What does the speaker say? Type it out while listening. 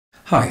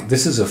Hi,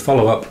 this is a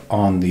follow-up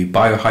on the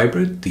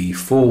Biohybrid, the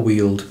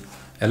four-wheeled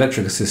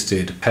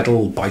electric-assisted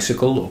pedal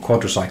bicycle or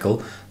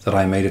quadricycle that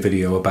I made a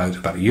video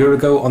about a year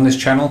ago on this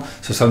channel.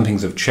 So some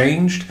things have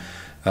changed.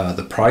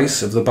 The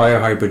price of the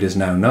Biohybrid is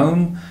now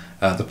known.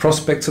 The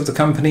prospects of the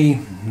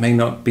company may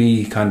not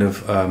be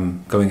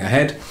going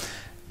ahead.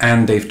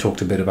 And they've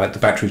talked a bit about the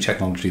battery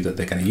technology that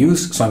they're going to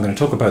use. So I'm going to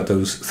talk about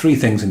those three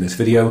things in this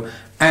video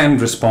and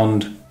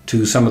respond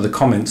to some of the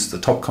comments, the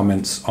top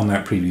comments on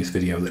that previous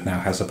video that now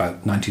has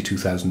about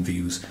 92,000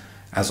 views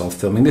as of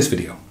filming this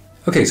video.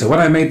 Okay, so when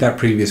I made that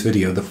previous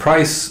video, the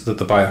price that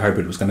the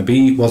Biohybrid was going to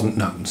be wasn't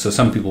known. So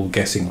some people were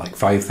guessing like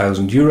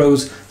 5,000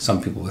 euros,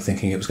 some people were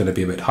thinking it was going to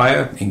be a bit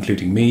higher,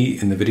 including me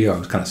in the video. I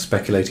was kind of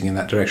speculating in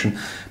that direction.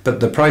 But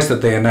the price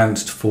that they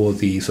announced for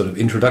the sort of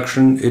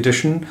introduction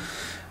edition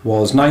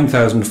was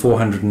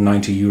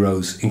 9,490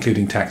 euros,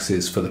 including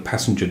taxes for the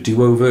passenger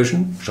duo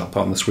version, which I'll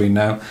put on the screen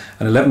now,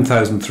 and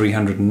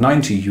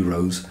 11,390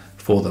 euros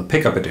for the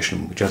pickup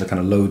edition, which has a kind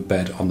of load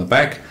bed on the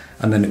back.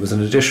 And then it was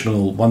an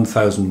additional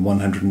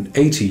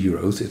 1,180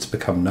 euros, it's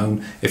become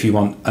known, if you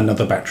want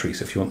another battery,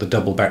 so if you want the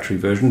double battery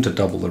version to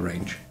double the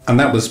range. And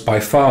that was by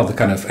far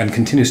the and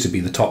continues to be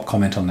the top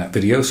comment on that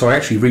video. So I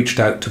actually reached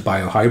out to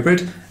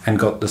Biohybrid and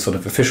got the sort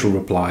of official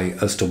reply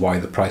as to why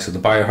the price of the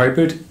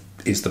Biohybrid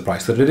is the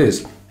price that it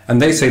is. And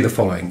they say the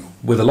following: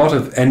 with a lot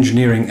of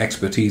engineering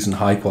expertise and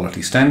high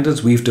quality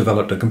standards, we've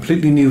developed a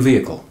completely new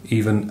vehicle,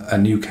 even a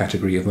new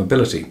category of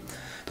mobility.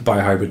 The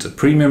Biohybrid's a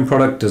premium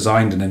product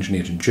designed and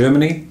engineered in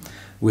Germany,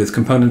 with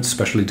components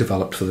specially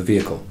developed for the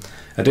vehicle.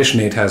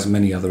 Additionally, it has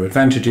many other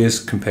advantages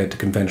compared to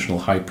conventional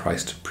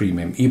high-priced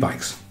premium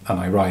e-bikes. And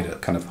I ride a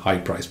kind of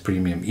high-priced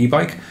premium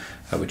e-bike,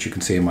 which you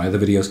can see in my other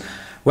videos.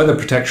 Weather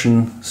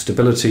protection,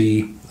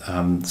 stability,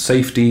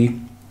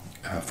 safety,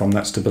 from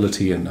that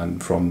stability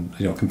and from,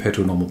 compared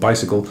to a normal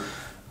bicycle,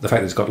 the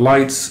fact that it's got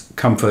lights,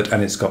 comfort,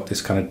 and it's got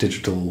this kind of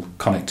digital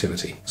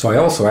connectivity. So I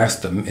also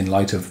asked them, in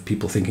light of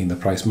people thinking the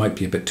price might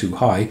be a bit too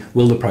high,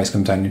 will the price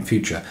come down in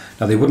future?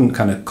 Now, they wouldn't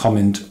kind of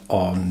comment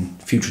on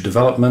future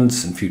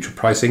developments and future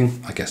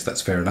pricing. I guess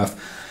that's fair enough.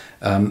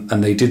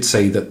 And they did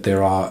say that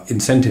there are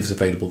incentives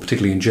available,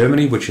 particularly in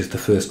Germany, which is the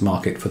first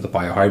market for the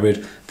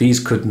Biohybrid. These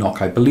could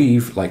knock, I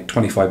believe, like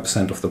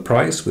 25% off the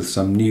price with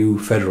some new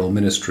federal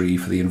ministry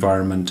for the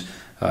environment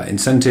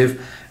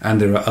incentive, and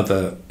there are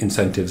other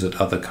incentives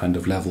at other kind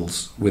of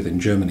levels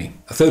within Germany.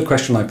 A third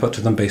question I put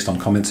to them based on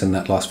comments in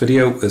that last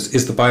video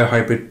is the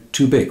Biohybrid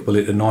too big? Will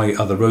it annoy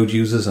other road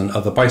users and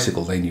other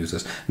bicycle lane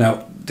users?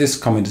 Now, this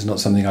comment is not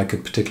something I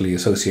could particularly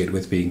associate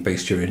with being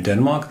based here in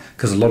Denmark,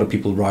 because a lot of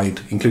people ride,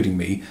 including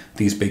me,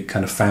 these big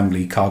kind of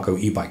family cargo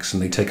e-bikes,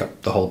 and they take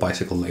up the whole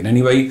bicycle lane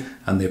anyway,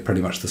 and they're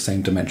pretty much the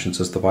same dimensions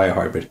as the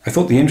Biohybrid. I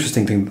thought the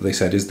interesting thing that they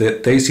said is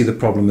that they see the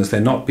problem as there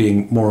not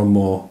being more and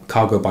more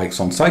cargo bikes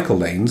on cycle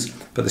lanes,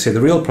 but they say the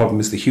real problem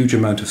is the huge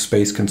amount of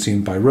space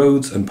consumed by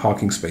roads and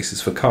parking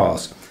spaces for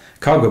cars.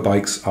 Cargo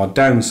bikes are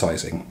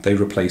downsizing. They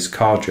replace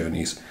car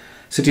journeys.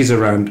 Cities all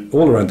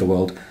around the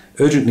world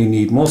urgently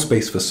need more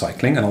space for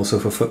cycling and also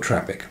for foot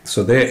traffic.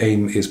 So their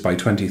aim is by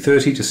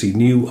 2030 to see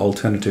new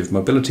alternative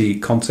mobility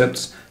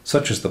concepts,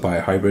 such as the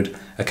Biohybrid,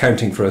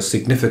 accounting for a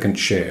significant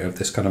share of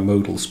this kind of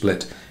modal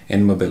split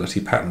in mobility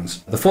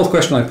patterns. The fourth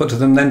question I put to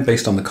them then,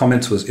 based on the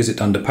comments, was, is it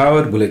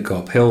underpowered? Will it go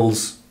up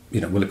hills?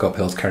 Will it go up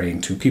hills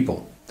carrying two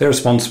people? Their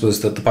response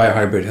was that the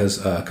Biohybrid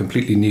has a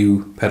completely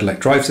new Pedelec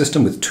drive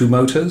system with two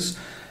motors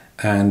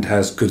and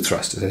has good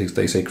thrust.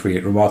 They say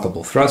create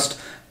remarkable thrust.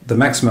 The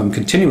maximum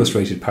continuous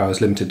rated power is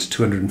limited to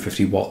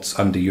 250 watts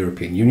under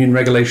European Union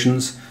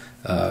regulations.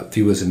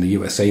 Viewers in the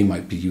USA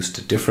might be used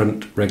to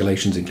different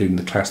regulations, including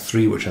the Class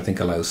 3, which I think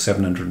allows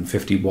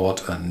 750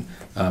 watt and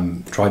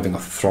driving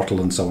off the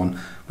throttle and so on.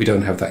 We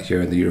don't have that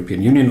here in the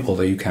European Union,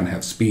 although you can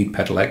have speed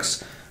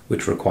pedelecs,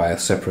 which require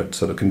separate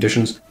sort of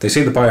conditions. They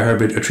say the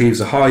Biohybrid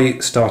achieves a high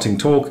starting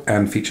torque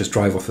and features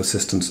drive-off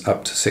assistance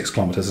up to 6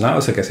 kilometers an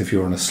hour. So I guess if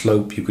you're on a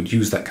slope, you could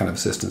use that kind of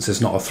assistance.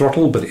 It's not a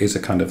throttle, but it is a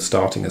kind of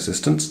starting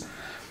assistance.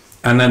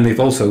 And then they've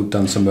also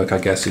done some work, I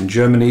guess, in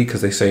Germany,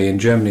 because they say in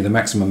Germany the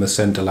maximum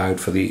ascent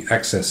allowed for the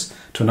access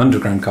to an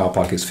underground car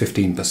park is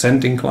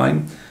 15%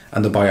 incline,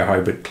 and the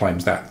Biohybrid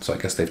climbs that. So I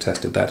guess they've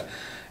tested that.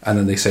 And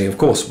then they say, of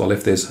course, well,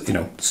 if there's,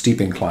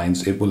 steep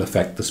inclines, it will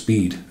affect the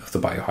speed of the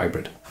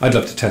Biohybrid. I'd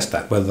love to test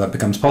that. Whether that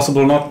becomes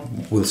possible or not,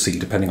 we'll see,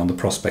 depending on the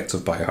prospects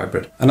of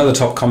Biohybrid. Another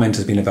top comment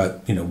has been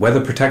about,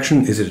 weather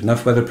protection. Is it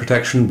enough weather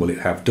protection? Will it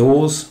have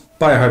doors?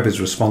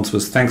 Biohybrid's response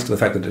was, thanks to the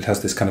fact that it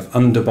has this kind of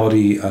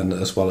underbody and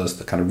as well as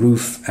the kind of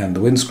roof and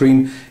the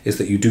windscreen, is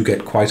that you do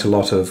get quite a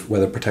lot of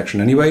weather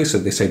protection anyway. So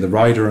they say the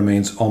rider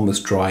remains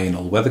almost dry in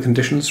all weather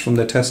conditions from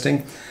their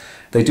testing.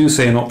 They do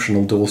say an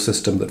optional door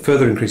system that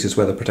further increases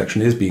weather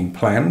protection is being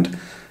planned,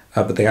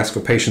 but they ask for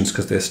patience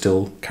because they're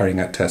still carrying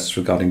out tests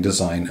regarding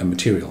design and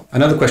material.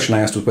 Another question I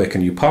asked was, where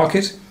can you park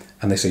it?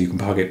 And they say you can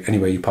park it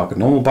anywhere you park a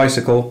normal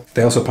bicycle.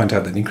 They also point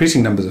out that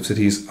increasing numbers of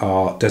cities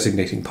are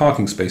designating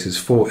parking spaces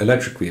for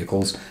electric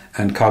vehicles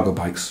and cargo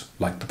bikes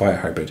like the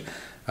Biohybrid.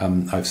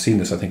 I've seen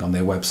this, I think, on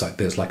their website.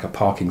 There's like a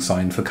parking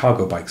sign for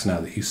cargo bikes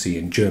now that you see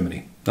in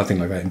Germany. nothing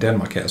like that in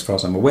Denmark yet as far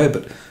as I'm aware,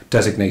 but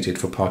designated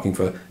for parking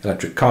for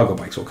electric cargo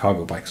bikes or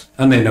cargo bikes.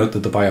 And they note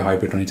that the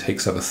biohybrid only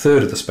takes up a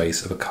third of the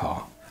space of a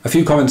car. A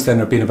few comments then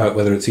have been about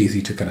whether it's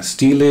easy to kind of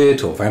steal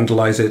it or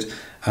vandalize it,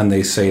 and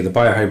they say the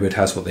biohybrid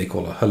has what they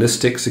call a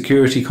holistic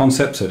security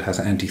concept, so it has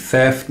an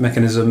anti-theft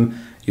mechanism.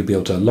 You'll be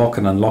able to lock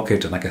and unlock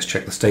it and I guess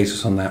check the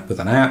status on that with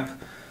an app.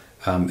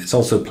 It's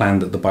also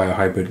planned that the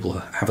biohybrid will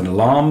have an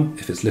alarm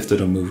if it's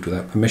lifted or moved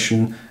without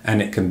permission,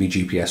 and it can be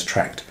GPS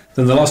tracked.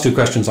 Then the last two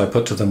questions I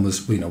put to them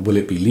was, will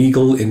it be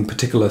legal in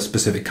particular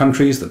specific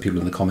countries that people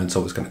in the comments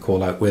always going to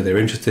call out where they're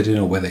interested in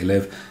or where they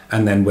live,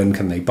 and then when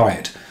can they buy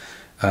it?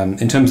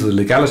 In terms of the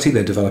legality,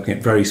 they're developing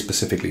it very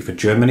specifically for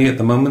Germany at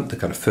the moment, the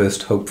kind of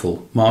first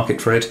hopeful market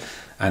for it,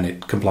 and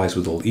it complies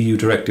with all EU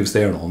directives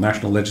there and all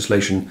national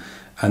legislation,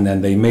 and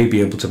then they may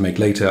be able to make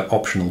later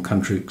optional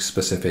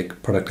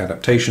country-specific product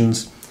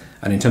adaptations.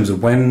 And in terms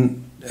of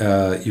when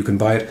you can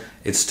buy it,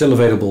 it's still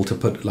available to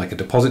put like a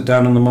deposit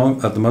down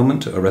at the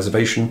moment, a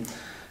reservation,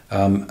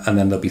 and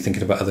then they'll be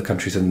thinking about other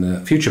countries in the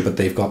future, but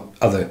they've got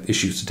other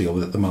issues to deal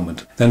with at the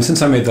moment. Then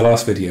since I made the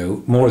last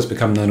video, more has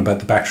become known about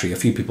the battery. A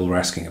few people were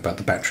asking about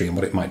the battery and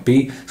what it might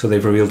be, so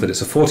they've revealed that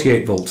it's a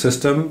 48 volt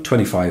system,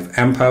 25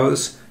 amp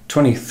hours,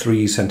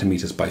 23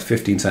 centimeters by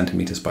 15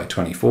 centimeters by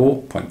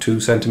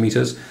 24.2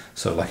 centimeters,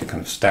 so like a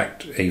kind of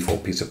stacked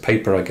A4 piece of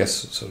paper, I guess,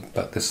 so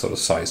about this sort of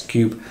sized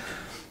cube.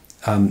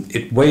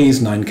 It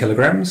weighs 9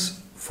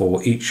 kilograms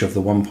for each of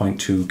the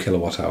 1.2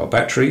 kilowatt hour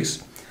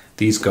batteries.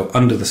 These go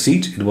under the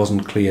seat. It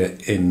wasn't clear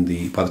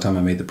by the time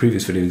I made the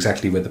previous video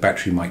exactly where the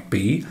battery might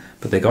be,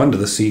 but they go under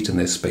the seat and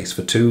there's space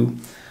for two.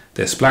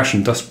 They're splash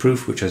and dust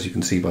proof, which as you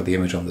can see by the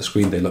image on the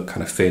screen, they look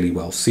kind of fairly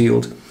well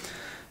sealed.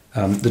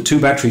 The two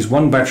batteries,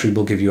 one battery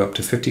will give you up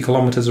to 50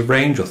 kilometers of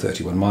range or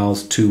 31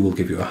 miles, two will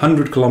give you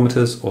 100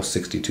 kilometers or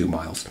 62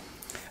 miles.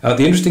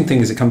 The interesting thing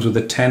is it comes with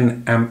a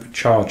 10 amp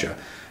charger.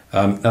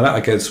 Now that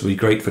I guess would be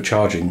great for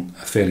charging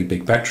a fairly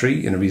big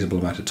battery in a reasonable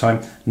amount of time.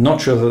 Not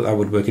sure that that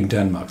would work in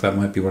Denmark. That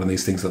might be one of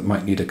these things that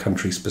might need a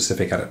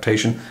country-specific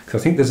adaptation,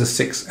 because I think there's a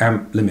 6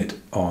 amp limit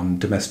on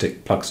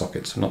domestic plug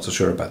sockets. I'm not so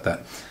sure about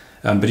that.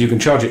 But you can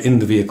charge it in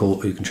the vehicle,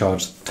 or you can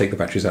take the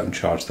batteries out and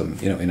charge them,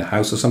 in a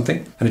house or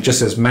something. And it just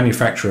says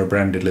manufacturer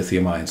branded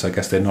lithium ion, so I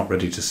guess they're not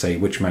ready to say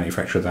which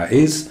manufacturer that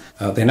is.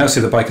 They now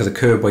say the bike has a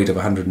curb weight of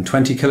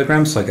 120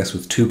 kilograms, so I guess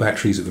with two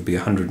batteries it would be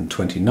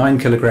 129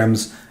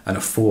 kilograms and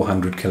a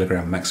 400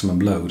 kilogram maximum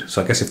load.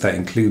 So I guess if that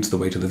includes the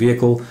weight of the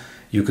vehicle,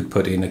 you could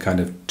put in a kind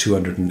of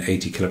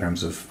 280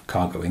 kilograms of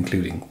cargo,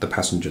 including the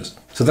passengers.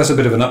 So that's a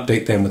bit of an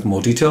update then with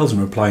more details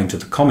and replying to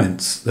the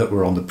comments that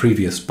were on the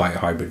previous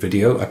biohybrid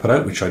video I put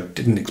out, which I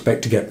didn't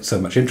expect to get so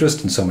much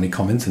interest and so many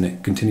comments, and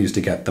it continues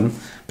to get them,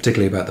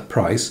 particularly about the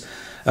price.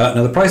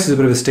 Now the price is a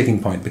bit of a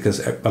sticking point because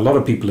a lot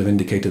of people have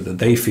indicated that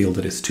they feel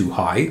that it's too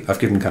high. I've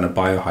given kind of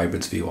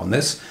biohybrid's view on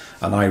this,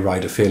 and I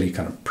ride a fairly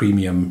kind of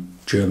premium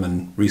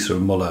German Riese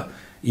Muller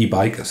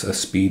e-bike, a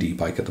speed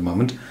e-bike at the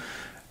moment,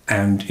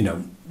 and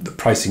the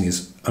pricing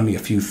is only a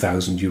few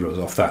 €1,000s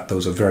off that.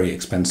 Those are very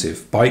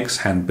expensive bikes,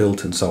 hand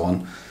built and so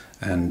on,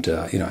 and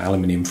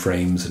aluminium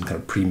frames and kind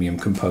of premium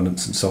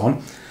components and so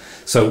on.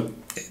 So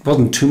it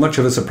wasn't too much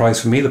of a surprise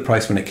for me, the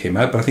price when it came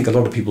out, but I think a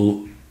lot of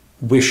people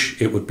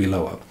wish it would be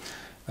lower.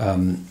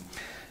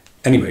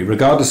 Anyway,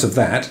 regardless of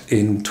that,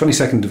 in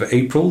 22nd of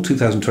April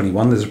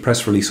 2021, there's a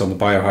press release on the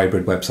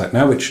Biohybrid website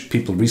now, which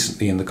people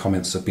recently in the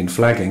comments have been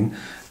flagging,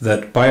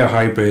 that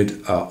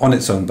Biohybrid, on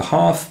its own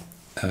behalf,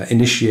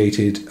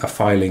 initiated a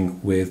filing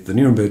with the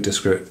Nuremberg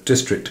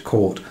District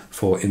Court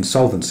for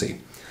insolvency.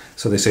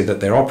 So they say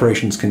that their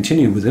operations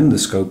continue within the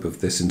scope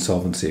of this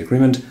insolvency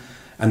agreement,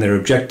 and their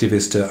objective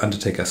is to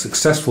undertake a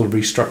successful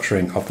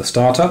restructuring of the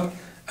startup,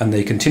 and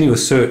they continue a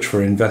search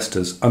for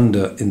investors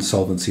under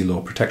insolvency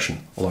law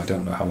protection, although I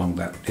don't know how long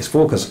that is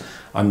for, because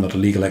I'm not a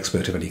legal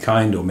expert of any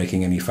kind or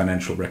making any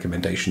financial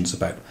recommendations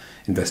about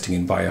investing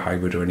in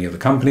Biohybrid or any other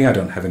company. I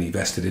don't have any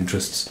vested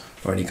interests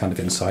or any kind of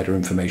insider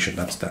information.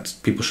 That's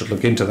people should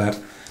look into that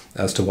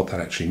as to what that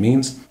actually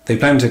means. They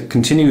plan to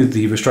continue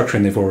the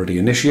restructuring they've already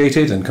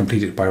initiated and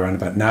complete it by around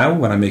about now,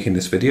 when I'm making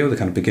this video, the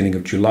kind of beginning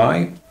of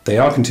July. They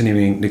are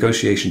continuing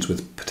negotiations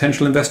with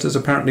potential investors,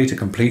 apparently, to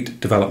complete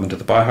development of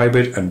the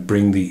Biohybrid and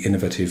bring the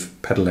innovative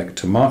Pedelec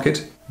to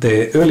market.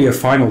 Their earlier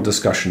final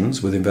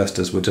discussions with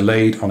investors were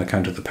delayed on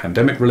account of the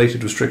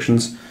pandemic-related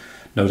restrictions.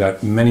 No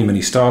doubt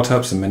many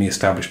startups and many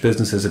established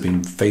businesses have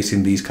been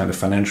facing these kind of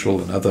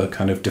financial and other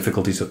kind of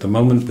difficulties at the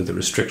moment with the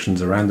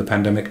restrictions around the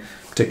pandemic,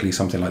 particularly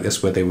something like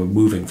this where they were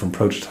moving from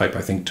prototype,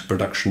 I think, to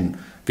production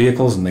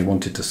vehicles, and they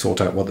wanted to sort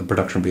out what the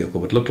production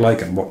vehicle would look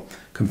like and what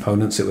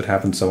components it would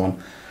have and so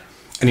on.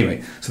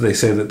 Anyway, so they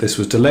say that this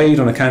was delayed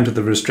on account of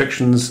the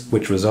restrictions,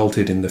 which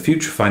resulted in the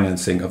future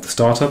financing of the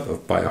startup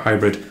of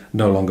Biohybrid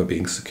no longer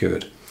being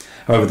secured.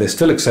 However, they're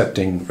still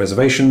accepting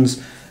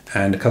reservations,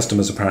 and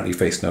customers apparently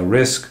face no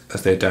risk,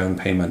 as their down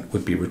payment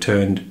would be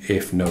returned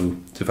if no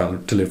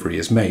delivery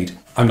is made.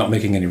 I'm not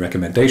making any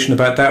recommendation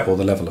about that or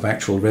the level of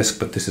actual risk,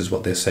 but this is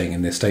what they're saying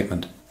in their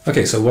statement.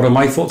 Okay, so what are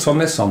my thoughts on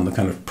this, on the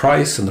kind of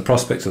price and the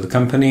prospects of the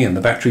company and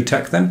the battery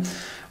tech then?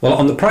 Well,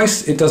 on the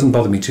price, it doesn't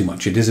bother me too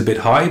much. It is a bit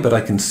high, but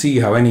I can see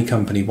how any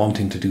company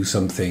wanting to do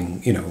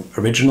something,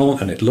 original,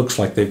 and it looks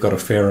like they've got a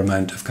fair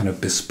amount of kind of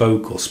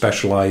bespoke or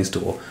specialized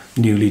or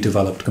newly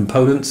developed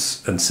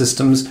components and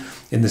systems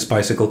in this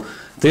bicycle,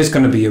 there's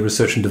going to be a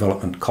research and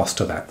development cost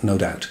to that, no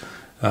doubt.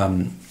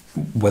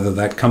 Whether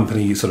that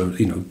company sort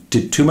of,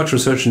 did too much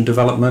research and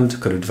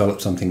development, could have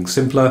developed something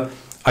simpler,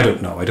 I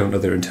don't know. I don't know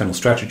their internal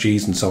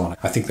strategies and so on.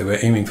 I think they were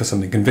aiming for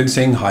something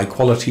convincing, high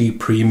quality,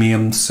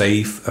 premium,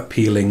 safe,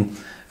 appealing.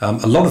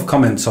 A lot of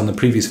comments on the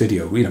previous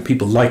video,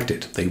 people liked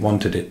it. They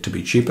wanted it to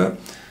be cheaper,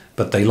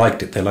 but they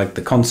liked it. They liked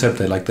the concept,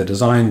 they liked the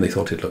design, they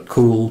thought it looked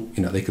cool,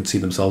 they could see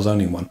themselves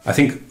owning one. I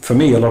think for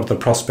me, a lot of the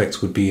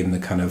prospects would be in the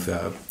kind of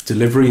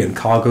delivery and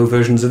cargo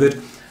versions of it.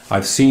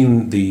 I've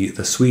seen the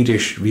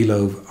Swedish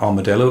Velo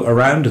Armadillo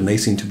around, and they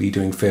seem to be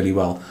doing fairly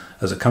well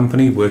as a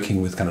company,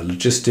 working with kind of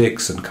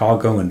logistics and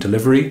cargo and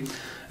delivery,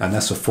 and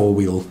that's a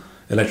four-wheel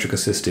electric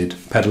assisted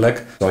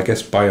Pedelec. So I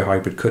guess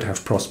biohybrid could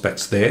have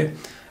prospects there.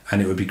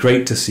 And it would be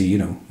great to see,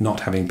 not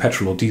having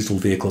petrol or diesel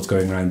vehicles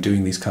going around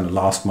doing these kind of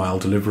last mile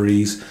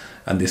deliveries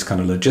and this kind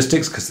of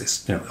logistics, because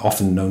there's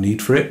often no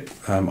need for it,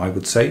 I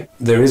would say.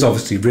 There is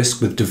obviously risk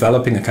with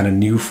developing a kind of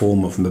new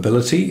form of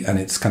mobility, and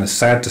it's kind of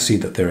sad to see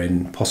that they're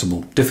in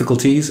possible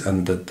difficulties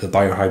and that the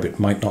biohybrid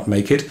might not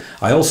make it.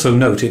 I also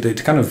note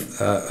it kind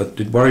of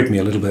it worried me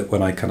a little bit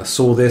when I kind of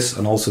saw this,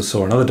 and also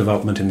saw another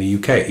development in the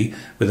UK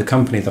with a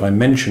company that I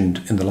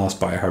mentioned in the last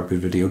biohybrid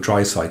video,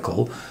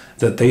 Drycycle,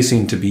 that they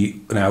seem to be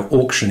now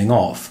auctioning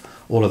off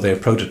all of their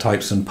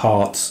prototypes and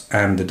parts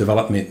and the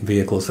development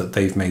vehicles that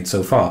they've made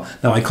so far.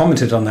 Now, I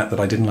commented on that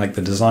I didn't like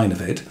the design of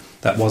it.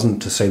 That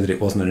wasn't to say that it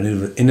wasn't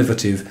an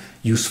innovative,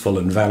 useful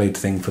and valid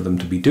thing for them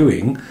to be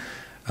doing,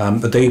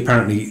 but they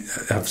apparently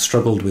have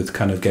struggled with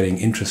kind of getting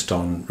interest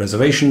on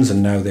reservations,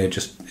 and now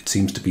it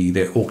seems to be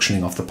they're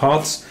auctioning off the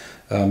parts.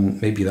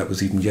 Maybe that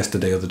was even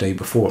yesterday or the day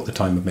before at the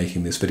time of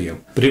making this video.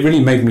 But it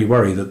really made me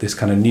worry that this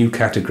kind of new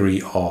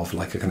category of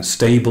like a kind of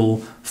stable,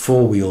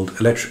 four-wheeled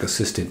electric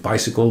assisted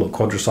bicycle or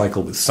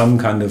quadricycle with some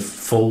kind of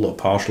full or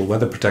partial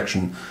weather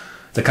protection,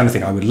 the kind of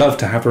thing I would love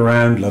to have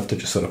around, love to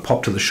just sort of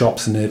pop to the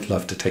shops in it,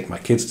 love to take my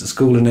kids to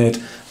school in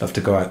it, love to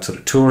go out sort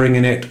of touring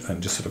in it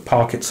and just sort of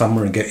park it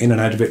somewhere and get in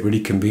and out of it really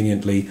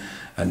conveniently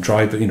and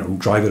drive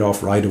it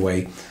off right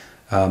away.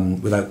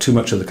 Without too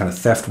much of the kind of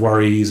theft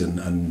worries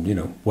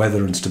and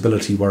weather and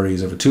stability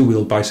worries of a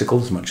two-wheeled bicycle,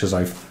 as much as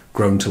I've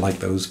grown to like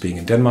those being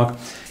in Denmark.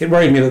 It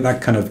worried me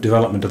that kind of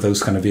development of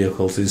those kind of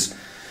vehicles is,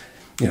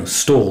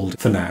 stalled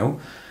for now,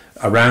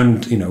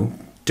 around,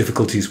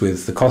 difficulties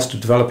with the cost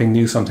of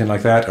developing something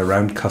like that,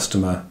 around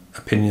customer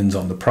opinions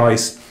on the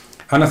price.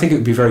 And I think it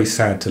would be very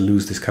sad to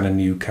lose this kind of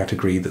new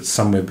category that's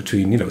somewhere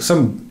between,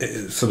 some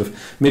sort of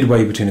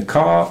midway between a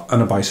car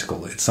and a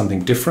bicycle. It's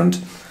something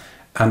different.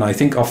 And I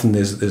think often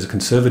there's a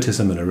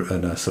conservatism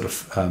and a sort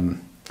of,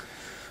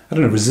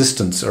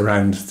 resistance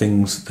around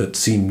things that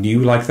seem new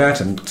like that.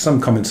 And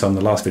some comments on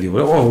the last video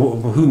were, oh,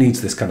 who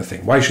needs this kind of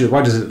thing? Why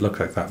does it look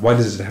like that? Why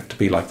does it have to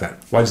be like that?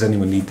 Why does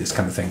anyone need this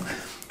kind of thing?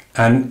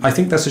 And I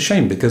think that's a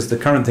shame, because the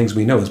current things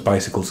we know as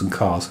bicycles and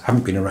cars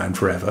haven't been around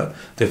forever.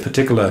 They're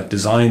particular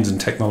designs and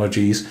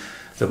technologies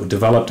that were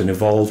developed and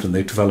evolved, and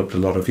they've developed a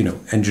lot of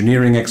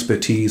engineering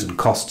expertise and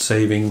cost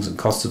savings and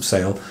costs of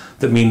sale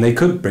that mean they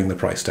could bring the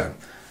price down.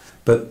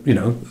 But,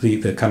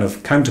 the kind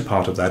of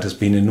counterpart of that has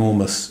been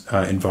enormous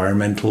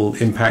environmental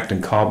impact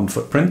and carbon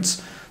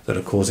footprints that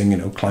are causing,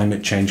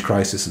 climate change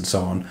crisis and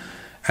so on.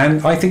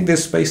 And I think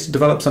there's space to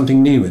develop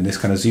something new in this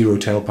kind of zero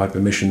tailpipe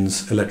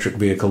emissions electric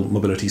vehicle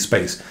mobility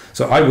space.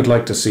 So I would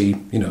like to see,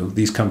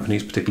 these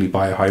companies, particularly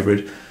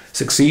biohybrid,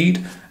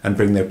 succeed and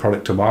bring their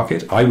product to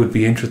market. I would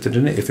be interested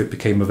in it if it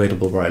became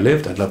available where I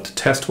lived. I'd love to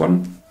test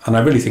one. And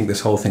I really think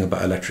this whole thing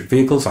about electric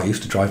vehicles, I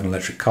used to drive an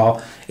electric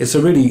car, it's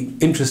a really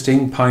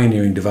interesting,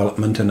 pioneering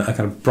development and a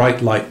kind of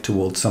bright light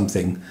towards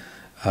something,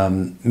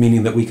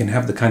 meaning that we can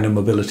have the kind of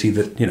mobility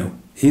that,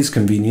 is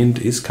convenient,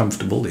 is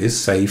comfortable, is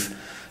safe,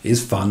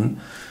 is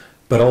fun,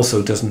 but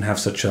also doesn't have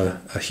such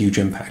a huge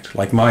impact.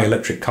 Like my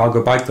electric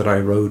cargo bike that I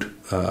rode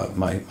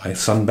my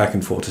son back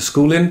and forth to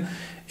school in,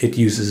 it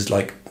uses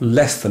like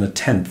less than a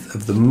tenth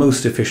of the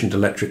most efficient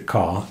electric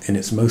car in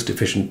its most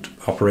efficient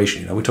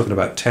operation. We're talking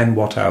about 10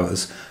 watt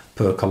hours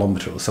per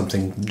kilometre or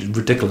something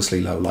ridiculously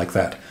low like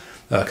that,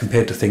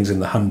 compared to things in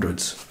the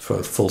hundreds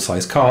for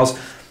full-size cars,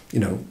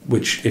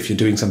 which if you're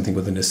doing something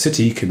within a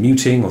city,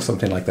 commuting or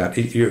something like that,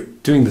 you're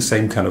doing the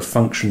same kind of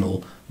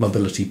functional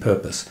mobility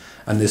purpose.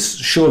 And there's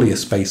surely a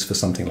space for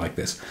something like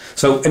this.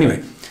 So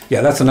anyway,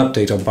 yeah, that's an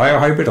update on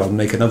biohybrid. I'll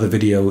make another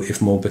video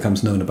if more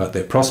becomes known about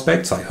their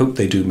prospects. I hope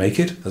they do make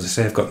it. As I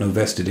say, I've got no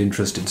vested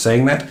interest in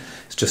saying that.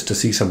 It's just to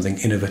see something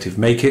innovative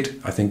make it,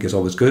 I think is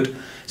always good.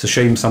 It's a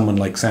shame someone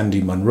like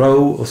Sandy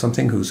Munro or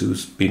something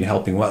who's been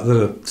helping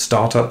other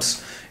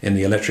startups in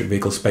the electric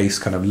vehicle space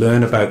kind of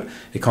learn about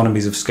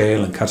economies of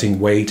scale and cutting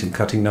weight and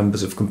cutting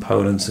numbers of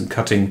components and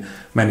cutting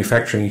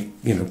manufacturing,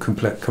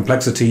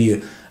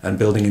 complexity and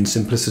building in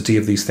simplicity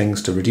of these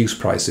things to reduce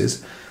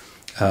prices.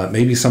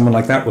 Maybe someone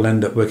like that will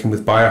end up working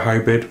with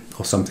biohybrid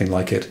or something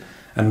like it,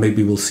 and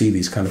maybe we'll see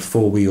these kind of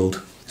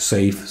four-wheeled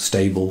safe,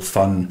 stable,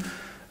 fun,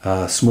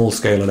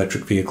 small-scale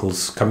electric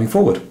vehicles coming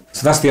forward.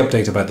 So that's the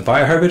update about the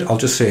biohybrid. I'll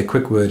just say a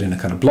quick word in a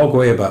kind of blog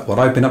way about what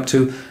I've been up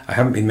to. I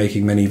haven't been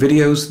making many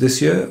videos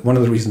this year. One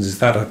of the reasons is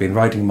that I've been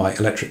riding my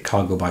electric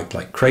cargo bike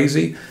like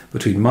crazy.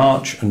 Between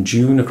March and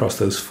June, across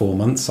those 4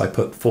 months, I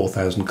put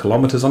 4,000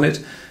 kilometers on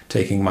it,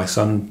 taking my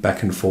son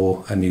back and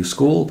for a new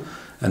school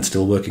and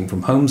still working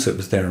from home. So it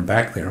was there and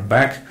back,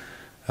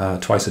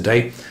 twice a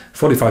day,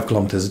 45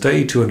 kilometers a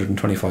day,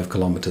 225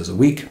 kilometers a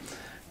week,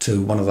 to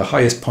one of the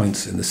highest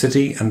points in the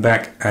city and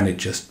back, and it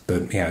just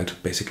burnt me out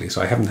basically. So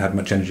I haven't had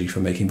much energy for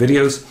making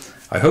videos.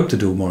 I hope to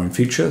do more in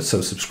future, so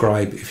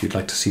subscribe if you'd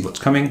like to see what's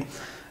coming.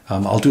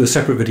 I'll do a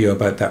separate video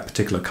about that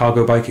particular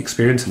cargo bike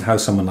experience and how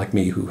someone like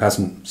me who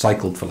hasn't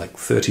cycled for like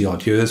 30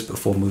 odd years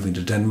before moving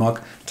to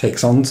Denmark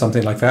takes on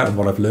something like that and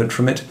what I've learned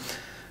from it.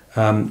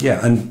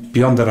 Yeah, and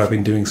beyond that, I've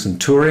been doing some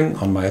touring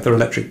on my other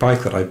electric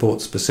bike that I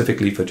bought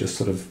specifically for just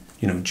sort of,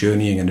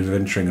 journeying and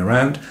adventuring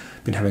around.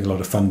 Been having a lot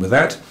of fun with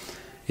that,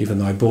 even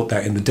though I bought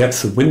that in the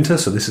depths of winter.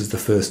 So this is the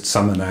first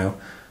summer now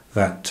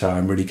that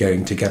I'm really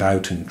going to get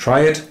out and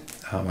try it.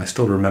 I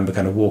still remember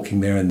kind of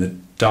walking there in the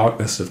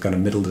darkness of kind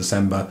of middle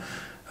December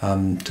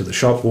to the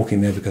shop,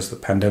 walking there because of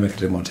the pandemic. I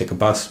didn't want to take a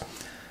bus.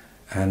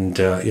 And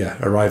yeah,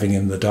 arriving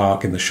in the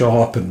dark in the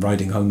shop and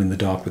riding home in the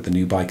dark with the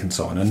new bike and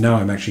so on. And now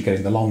I'm actually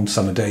getting the long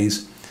summer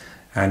days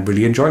and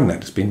really enjoying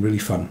that. It's been really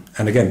fun.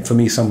 And again, for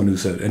me, someone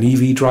who's an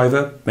EV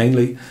driver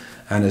mainly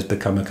and has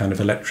become a kind of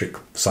electric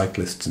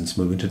cyclist since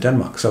moving to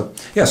Denmark. So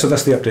yeah, so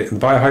that's the update on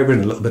the biohybrid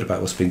and a little bit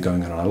about what's been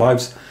going on in our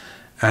lives.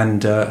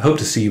 And hope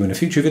to see you in a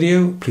future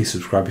video. Please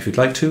subscribe if you'd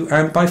like to,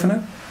 and bye for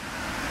now.